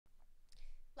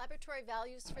Laboratory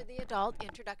Values for the Adult,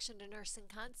 Introduction to Nursing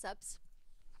Concepts.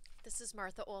 This is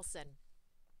Martha Olson.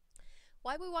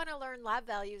 Why we want to learn lab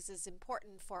values is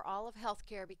important for all of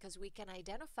healthcare because we can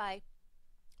identify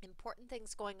important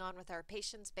things going on with our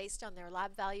patients based on their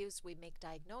lab values. We make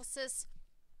diagnosis,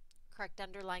 correct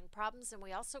underlying problems, and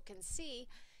we also can see,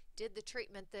 did the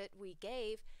treatment that we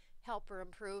gave help or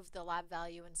improve the lab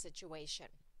value and situation.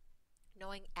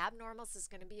 Knowing abnormals is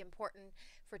going to be important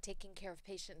for taking care of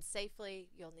patients safely.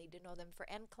 You'll need to know them for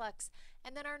NCLEX,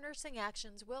 and then our nursing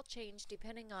actions will change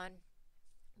depending on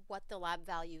what the lab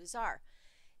values are,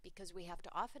 because we have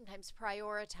to oftentimes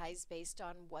prioritize based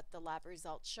on what the lab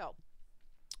results show.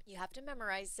 You have to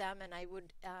memorize them, and I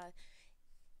would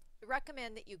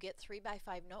recommend that you get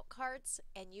 3x5 note cards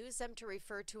and use them to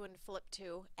refer to and flip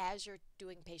to as you're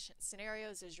doing patient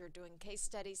scenarios, as you're doing case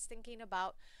studies, thinking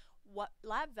about what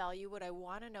lab value would I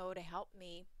want to know to help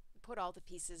me put all the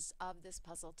pieces of this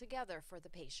puzzle together for the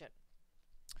patient.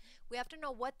 We have to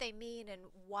know what they mean and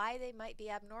why they might be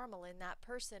abnormal in that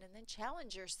person, and then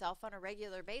challenge yourself on a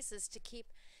regular basis to keep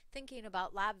thinking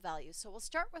about lab values. So we'll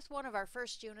start with one of our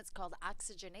first units called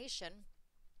oxygenation,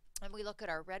 and we look at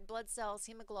our red blood cells,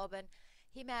 hemoglobin,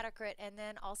 hematocrit, and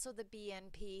then also the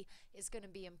BNP is going to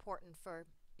be important for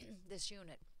this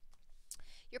unit.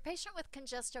 Your patient with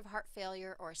congestive heart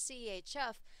failure, or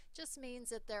CHF, just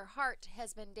means that their heart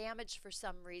has been damaged for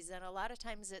some reason. A lot of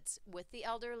times it's with the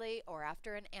elderly or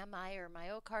after an MI or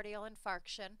myocardial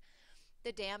infarction.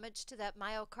 The damage to that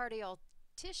myocardial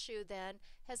tissue then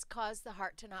has caused the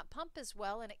heart to not pump as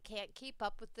well, and it can't keep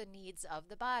up with the needs of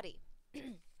the body.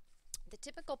 The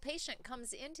typical patient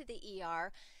comes into the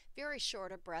ER very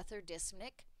short of breath or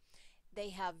dyspneic.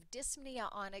 They have dyspnea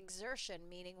on exertion,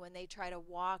 meaning when they try to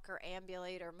walk or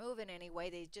ambulate or move in any way,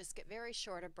 they just get very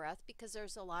short of breath because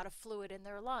there's a lot of fluid in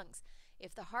their lungs.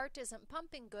 If the heart isn't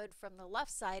pumping good from the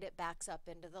left side, it backs up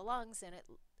into the lungs, and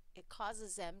it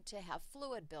causes them to have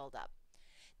fluid buildup.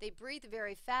 They breathe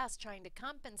very fast trying to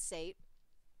compensate,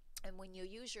 and when you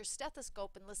use your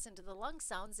stethoscope and listen to the lung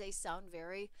sounds, they sound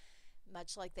very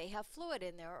much like they have fluid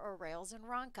in there, or rales and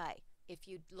rhonchi. If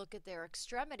you look at their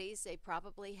extremities, they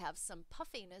probably have some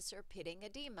puffiness or pitting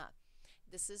edema.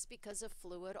 This is because of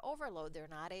fluid overload. They're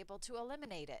not able to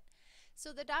eliminate it.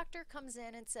 So the doctor comes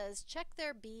in and says, check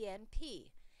their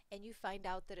BNP, and you find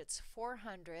out that it's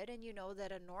 400, and you know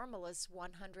that a normal is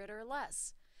 100 or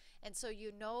less. And so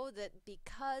you know that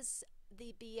because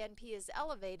the BNP is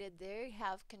elevated, they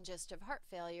have congestive heart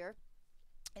failure,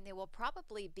 and they will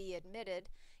probably be admitted.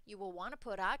 You will want to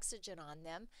put oxygen on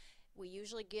them. We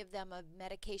usually give them a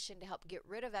medication to help get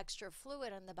rid of extra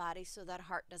fluid in the body so that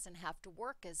heart doesn't have to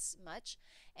work as much.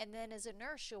 And then as a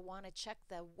nurse, you'll want to check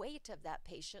the weight of that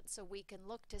patient so we can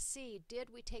look to see, did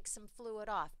we take some fluid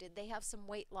off? Did they have some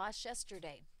weight loss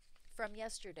from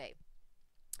yesterday?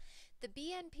 The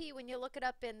BNP, when you look it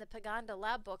up in the Paganda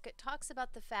lab book, it talks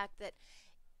about the fact that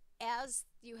as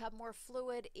you have more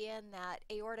fluid in that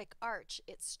aortic arch,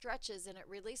 it stretches and it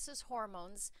releases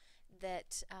hormones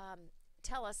that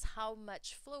tell us how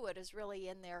much fluid is really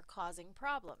in there causing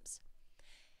problems.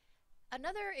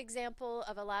 Another example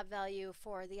of a lab value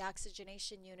for the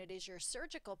oxygenation unit is your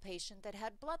surgical patient that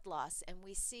had blood loss, and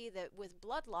we see that with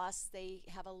blood loss they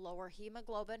have a lower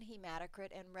hemoglobin,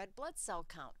 hematocrit, and red blood cell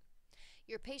count.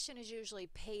 Your patient is usually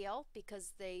pale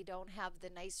because they don't have the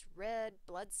nice red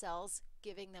blood cells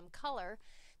giving them color.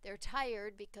 They're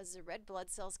tired because the red blood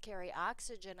cells carry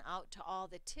oxygen out to all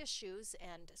the tissues,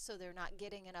 and so they're not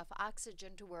getting enough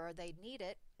oxygen to where they need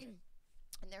it. And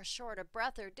they're short of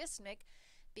breath or dyspneic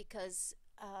because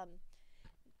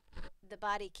the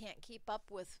body can't keep up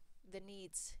with the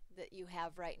needs that you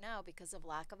have right now because of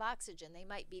lack of oxygen. They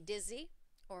might be dizzy,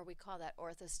 or we call that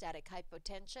orthostatic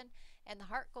hypotension, and the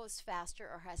heart goes faster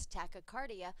or has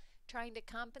tachycardia, trying to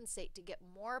compensate to get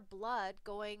more blood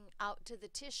going out to the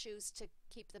tissues to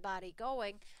keep the body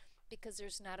going. Because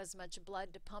there's not as much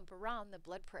blood to pump around, the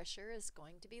blood pressure is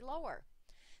going to be lower.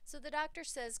 So the doctor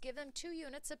says give them 2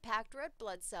 units of packed red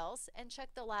blood cells and check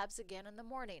the labs again in the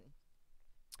morning.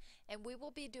 And we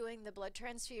will be doing the blood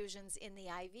transfusions in the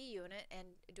IV unit and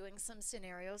doing some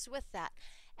scenarios with that.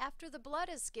 After the blood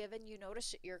is given, you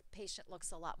notice that your patient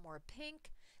looks a lot more pink.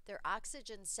 Their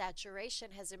oxygen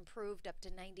saturation has improved up to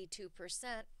 92%,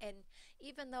 and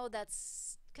even though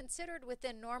that's considered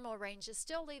within normal range, you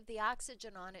still leave the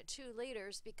oxygen on at 2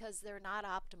 liters because they're not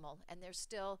optimal, and they're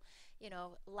still,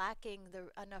 lacking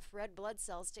enough red blood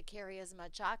cells to carry as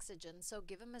much oxygen. So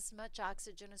give them as much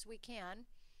oxygen as we can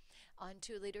on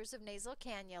 2 liters of nasal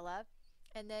cannula,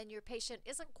 and then your patient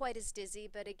isn't quite as dizzy,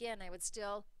 but again, I would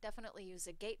still definitely use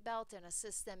a gait belt and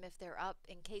assist them if they're up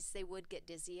in case they would get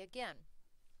dizzy again.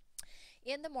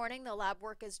 In the morning, the lab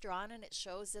work is drawn and it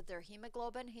shows that their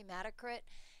hemoglobin, hematocrit,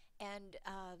 and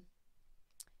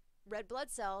red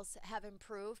blood cells have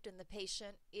improved, and the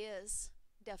patient is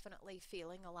definitely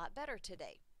feeling a lot better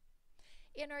today.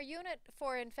 In our unit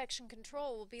for infection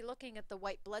control, we'll be looking at the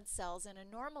white blood cells, and a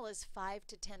normal is 5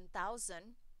 to 10,000.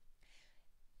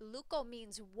 Leuco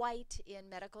means white in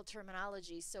medical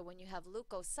terminology, so when you have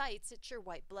leukocytes, it's your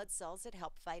white blood cells that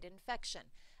help fight infection.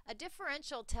 A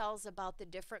differential tells about the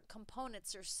different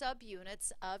components or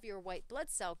subunits of your white blood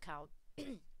cell count,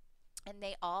 and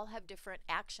they all have different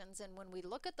actions, and when we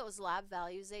look at those lab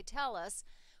values, they tell us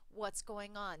what's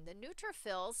going on. The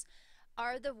neutrophils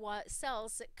are the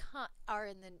cells that are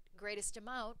in the greatest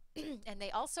amount, and they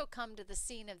also come to the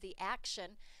scene of the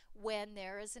action when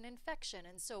there is an infection.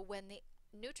 And so when the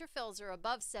neutrophils are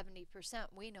above 70%,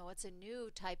 we know it's a new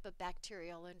type of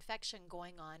bacterial infection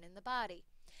going on in the body.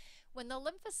 When the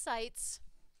lymphocytes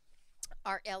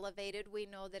are elevated, we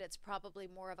know that it's probably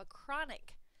more of a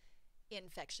chronic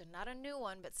infection, not a new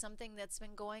one, but something that's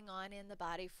been going on in the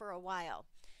body for a while.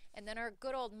 And then our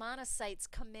good old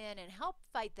monocytes come in and help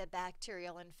fight the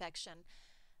bacterial infection.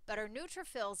 But our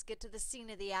neutrophils get to the scene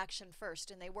of the action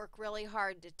first, and they work really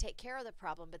hard to take care of the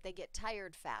problem, but they get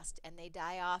tired fast, and they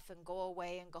die off and go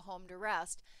away and go home to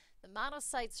rest. The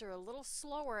monocytes are a little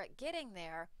slower at getting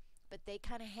there, but they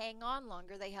kind of hang on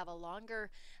longer. They have a longer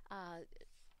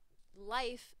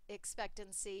life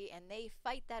expectancy, and they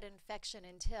fight that infection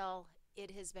until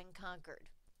it has been conquered.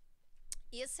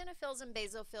 Eosinophils and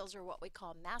basophils are what we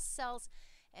call mast cells,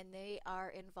 and they are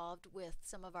involved with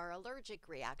some of our allergic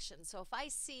reactions. So if I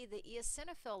see the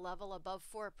eosinophil level above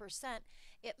 4%,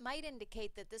 it might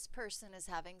indicate that this person is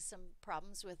having some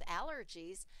problems with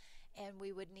allergies, and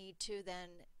we would need to then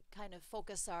kind of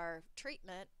focus our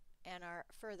treatment and our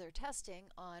further testing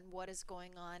on what is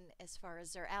going on as far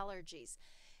as their allergies.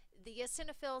 The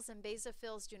eosinophils and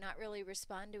basophils do not really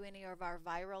respond to any of our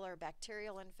viral or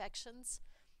bacterial infections.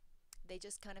 They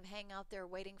just kind of hang out there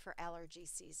waiting for allergy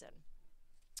season.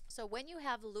 So when you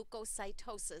have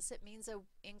leukocytosis, it means an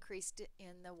increase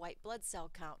in the white blood cell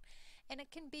count. And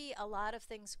it can be a lot of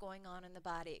things going on in the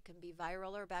body. It can be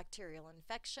viral or bacterial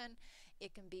infection.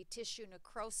 It can be tissue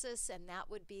necrosis, and that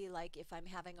would be like if I'm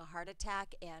having a heart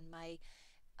attack and my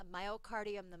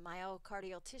myocardium, the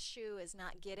myocardial tissue, is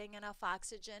not getting enough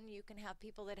oxygen. You can have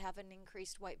people that have an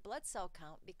increased white blood cell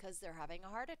count because they're having a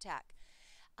heart attack.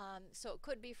 So it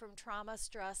could be from trauma,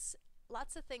 stress.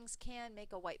 Lots of things can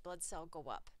make a white blood cell go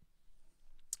up.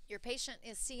 Your patient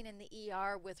is seen in the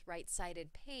ER with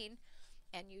right-sided pain,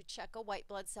 and you check a white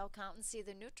blood cell count and see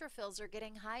the neutrophils are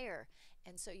getting higher.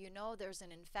 And so you know there's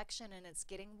an infection and it's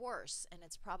getting worse, and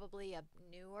it's probably a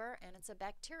newer and it's a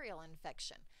bacterial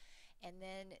infection. And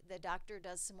then the doctor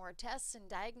does some more tests and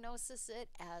diagnoses it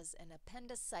as an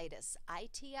appendicitis.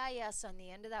 ITIS on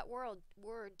the end of that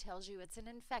word tells you it's an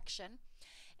infection.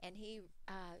 And he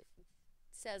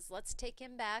says, let's take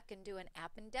him back and do an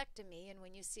appendectomy. And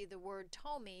when you see the word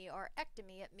tomy or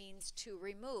ectomy, it means to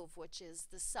remove, which is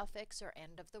the suffix or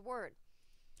end of the word.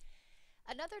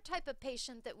 Another type of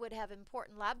patient that would have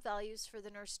important lab values for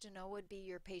the nurse to know would be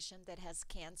your patient that has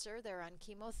cancer. They're on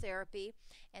chemotherapy,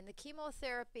 and the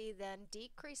chemotherapy then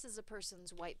decreases a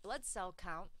person's white blood cell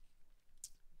count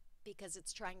because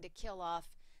it's trying to kill off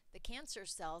the cancer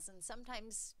cells, and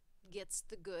sometimes gets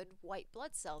the good white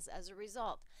blood cells as a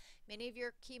result. Many of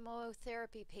your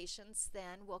chemotherapy patients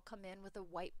then will come in with a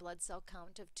white blood cell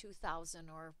count of 2,000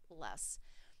 or less.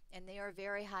 And they are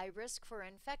very high risk for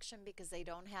infection because they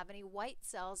don't have any white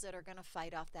cells that are going to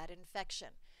fight off that infection.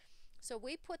 So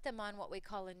we put them on what we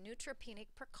call a neutropenic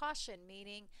precaution,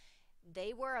 meaning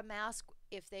they wear a mask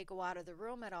if they go out of the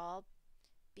room at all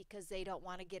because they don't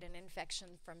want to get an infection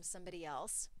from somebody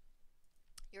else.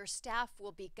 Your staff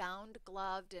will be gowned,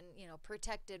 gloved, and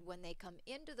protected when they come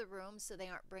into the room so they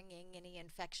aren't bringing any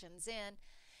infections in.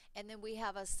 And then we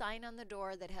have a sign on the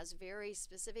door that has very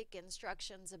specific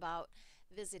instructions about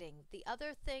visiting. The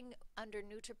other thing under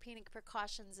neutropenic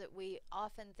precautions that we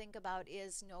often think about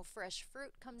is no fresh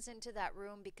fruit comes into that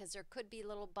room because there could be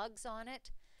little bugs on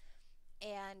it,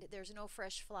 and there's no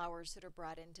fresh flowers that are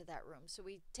brought into that room. So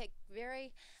we take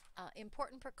very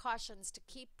important precautions to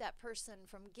keep that person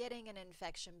from getting an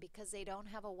infection because they don't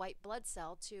have a white blood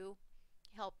cell to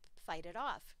help fight it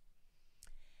off.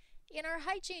 In our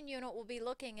hygiene unit, we'll be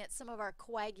looking at some of our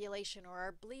coagulation or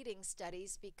our bleeding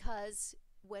studies because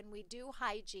when we do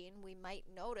hygiene, we might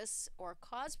notice or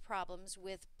cause problems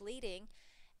with bleeding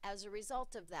as a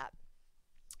result of that.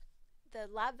 The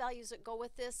lab values that go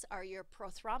with this are your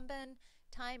prothrombin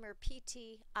time or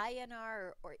PT,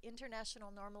 INR or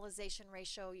International Normalization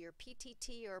Ratio, your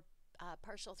PTT or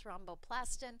partial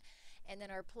thromboplastin, and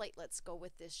then our platelets go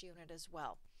with this unit as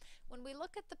well. When we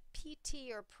look at the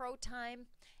PT or pro time,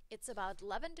 it's about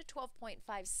 11 to 12.5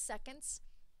 seconds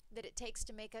that it takes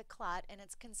to make a clot, and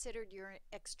it's considered your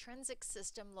extrinsic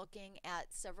system, looking at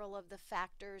several of the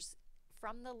factors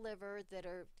from the liver that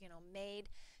are made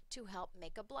to help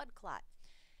make a blood clot.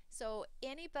 So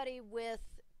anybody with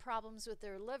problems with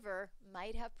their liver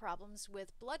might have problems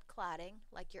with blood clotting,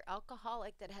 like your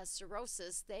alcoholic that has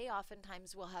cirrhosis. They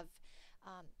oftentimes will have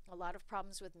a lot of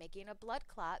problems with making a blood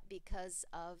clot because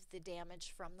of the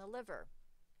damage from the liver.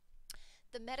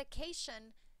 The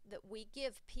medication that we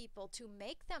give people to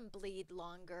make them bleed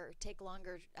longer, take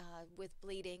longer with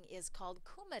bleeding, is called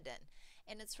Coumadin.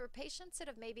 And it's for patients that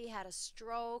have maybe had a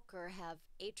stroke or have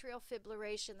atrial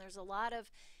fibrillation. There's a lot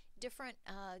of different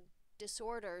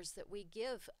disorders that we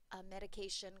give a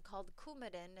medication called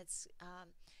Coumadin. It's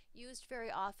used very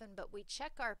often, but we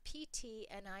check our PT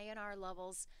and INR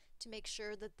levels to make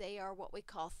sure that they are what we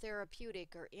call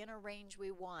therapeutic, or in a range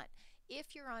we want.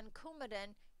 If you're on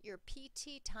Coumadin, your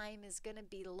PT time is going to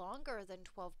be longer than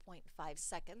 12.5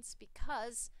 seconds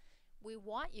because we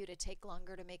want you to take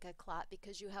longer to make a clot,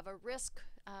 because you have a risk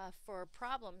for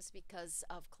problems because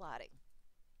of clotting.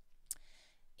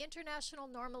 International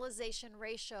normalization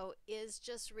ratio is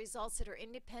just results that are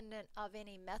independent of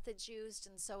any methods used,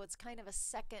 and so it's kind of a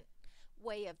second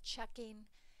way of checking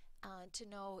to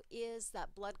know, is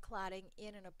that blood clotting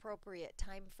in an appropriate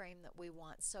time frame that we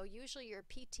want. So usually your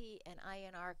PT and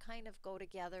INR kind of go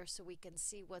together so we can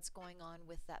see what's going on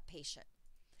with that patient.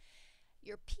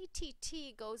 Your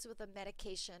PTT goes with a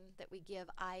medication that we give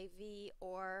IV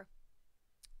or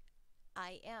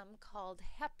IM called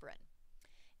heparin.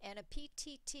 And a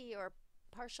PTT, or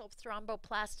partial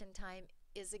thromboplastin time,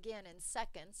 is again in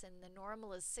seconds, and the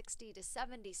normal is 60 to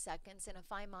 70 seconds. And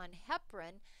if I'm on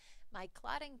heparin, my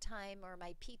clotting time, or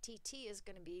my PTT, is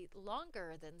going to be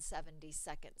longer than 70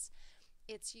 seconds.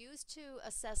 It's used to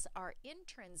assess our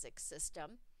intrinsic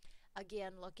system,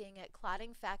 again looking at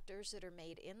clotting factors that are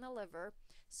made in the liver.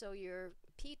 So your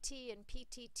PT and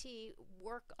PTT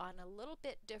work on a little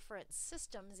bit different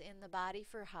systems in the body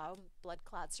for how blood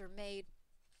clots are made.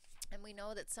 And we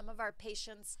know that some of our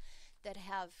patients that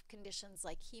have conditions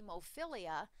like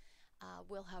hemophilia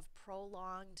will have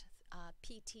prolonged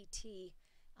PTT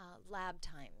lab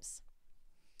times.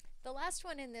 The last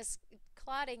one in this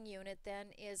clotting unit then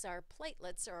is our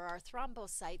platelets, or our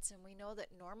thrombocytes, and we know that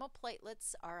normal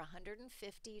platelets are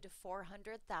 150 to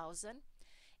 400,000,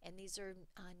 and these are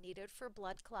needed for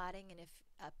blood clotting. And if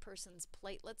a person's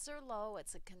platelets are low,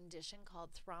 it's a condition called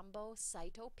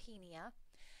thrombocytopenia.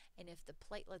 And if the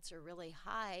platelets are really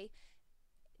high,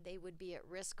 they would be at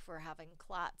risk for having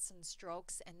clots and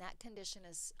strokes, and that condition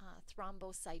is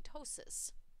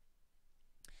thrombocytosis.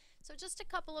 So just a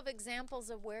couple of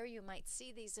examples of where you might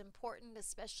see these important,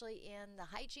 especially in the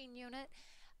hygiene unit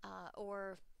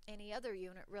or any other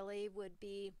unit really, would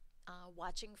be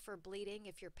watching for bleeding.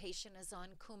 If your patient is on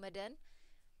Coumadin,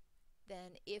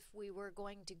 then if we were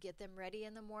going to get them ready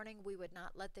in the morning, we would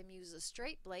not let them use a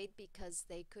straight blade because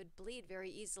they could bleed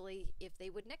very easily if they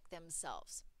would nick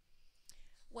themselves.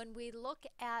 When we look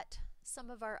at some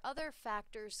of our other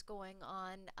factors going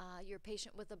on, your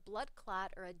patient with a blood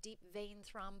clot or a deep vein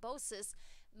thrombosis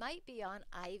might be on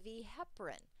IV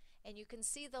heparin. And you can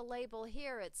see the label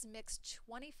here. It's mixed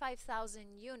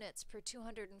 25,000 units per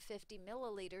 250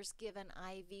 milliliters given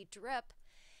IV drip.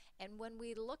 And when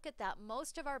we look at that,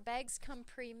 most of our bags come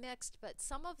pre-mixed, but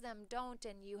some of them don't,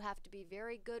 and you have to be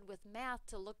very good with math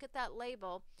to look at that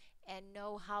label and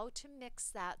know how to mix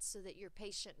that so that your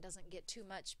patient doesn't get too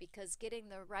much, because getting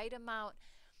the right amount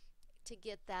to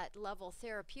get that level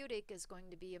therapeutic is going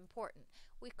to be important.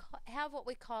 We have what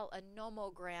we call a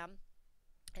nomogram,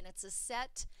 and it's a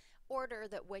set order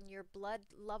that when your blood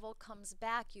level comes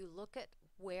back, you look at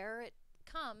where it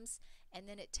comes, and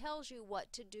then it tells you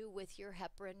what to do with your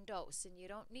heparin dose. And you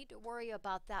don't need to worry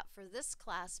about that for this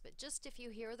class, but just if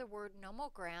you hear the word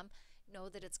nomogram, know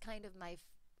that it's kind of my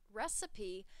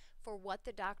recipe for what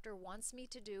the doctor wants me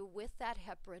to do with that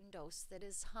heparin dose that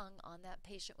is hung on that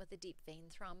patient with a deep vein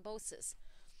thrombosis.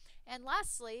 And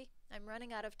lastly, I'm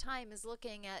running out of time, is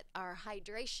looking at our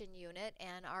hydration unit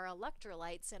and our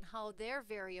electrolytes and how they're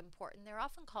very important. They're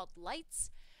often called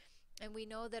lights, and we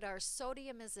know that our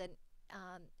sodium is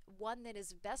one that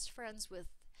is best friends with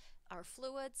our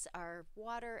fluids. Our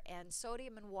water and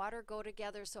sodium and water go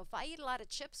together. So if I eat a lot of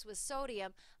chips with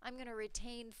sodium, I'm going to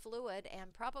retain fluid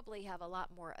and probably have a lot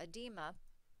more edema.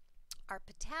 Our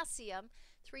potassium,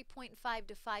 3.5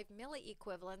 to 5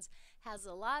 milliequivalents has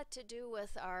a lot to do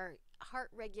with our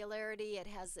heart regularity. It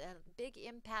has a big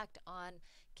impact on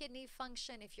kidney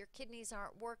function if your kidneys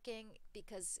aren't working,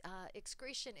 because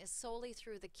excretion is solely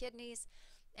through the kidneys,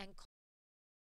 and